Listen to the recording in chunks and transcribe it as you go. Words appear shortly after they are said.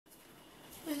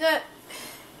the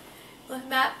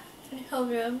Medium-Nicole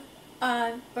room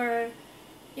for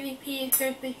EVP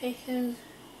certifications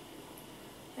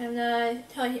and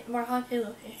telling you more haunted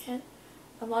location.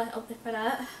 I'm always open for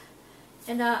that.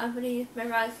 And I'm going to use my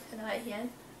rods tonight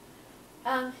again.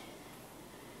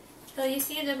 So you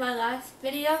see in my last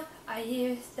video, I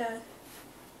used the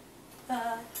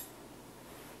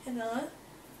vanilla.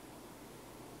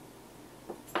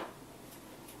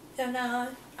 So now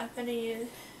I'm going to use,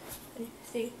 as you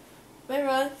can see, my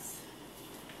rods,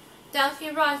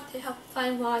 downstream rods to help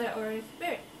find water or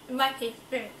spirit. In my case,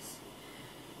 spirits.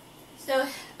 So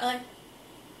I like to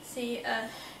see, I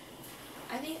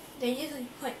think they usually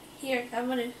put here, so I'm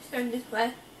going to turn this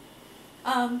way.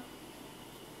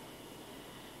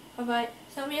 Alright,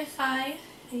 show me a sign.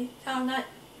 You tell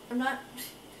I'm not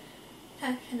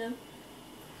touching them.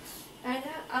 Right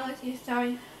now, I'll let you start.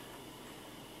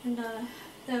 And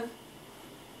so,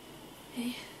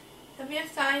 okay. Show me a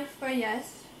sign for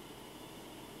yes.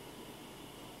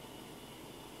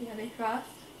 Yeah, they crossed.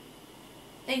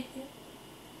 Thank you.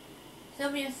 Show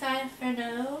me a sign for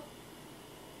no.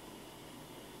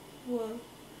 Whoa.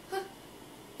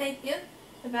 Thank you.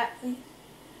 The back, please.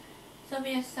 Show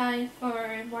me a sign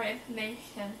for more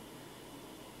information.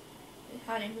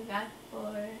 How to move back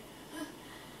forward.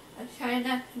 I'm trying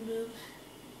not to move.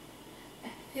 I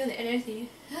feel the energy.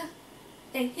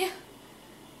 Thank you.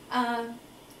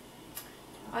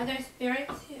 Are there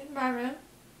spirits in my room?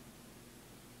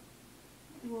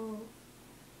 Whoa.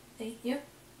 Thank you.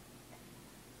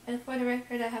 And for the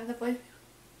record, I have the voice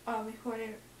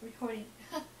recording.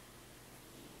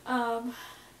 Are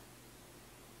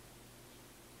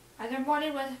there more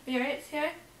than one spirits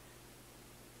here?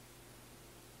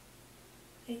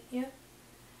 Thank you.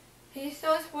 Can you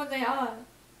show us what they are?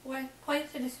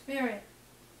 Point to the spirit.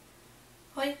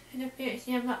 Point to the spirit.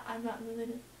 See, I'm not moving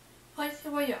it. Point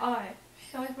to where you are.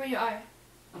 Show us where you are.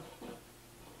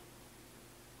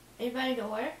 Anybody know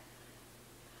where?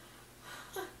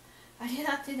 I did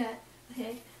not do that.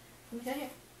 Okay. Let me down here.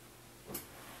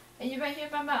 Are you right here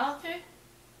by my altar?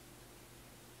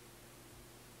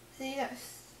 See,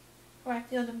 that's where I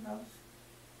feel the most.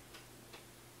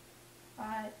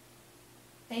 Alright.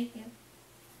 Thank you.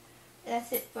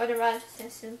 That's it for the rod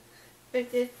system. We're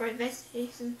good for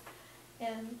investigation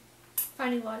and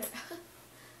finding water.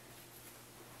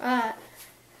 Alright.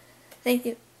 Thank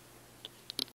you.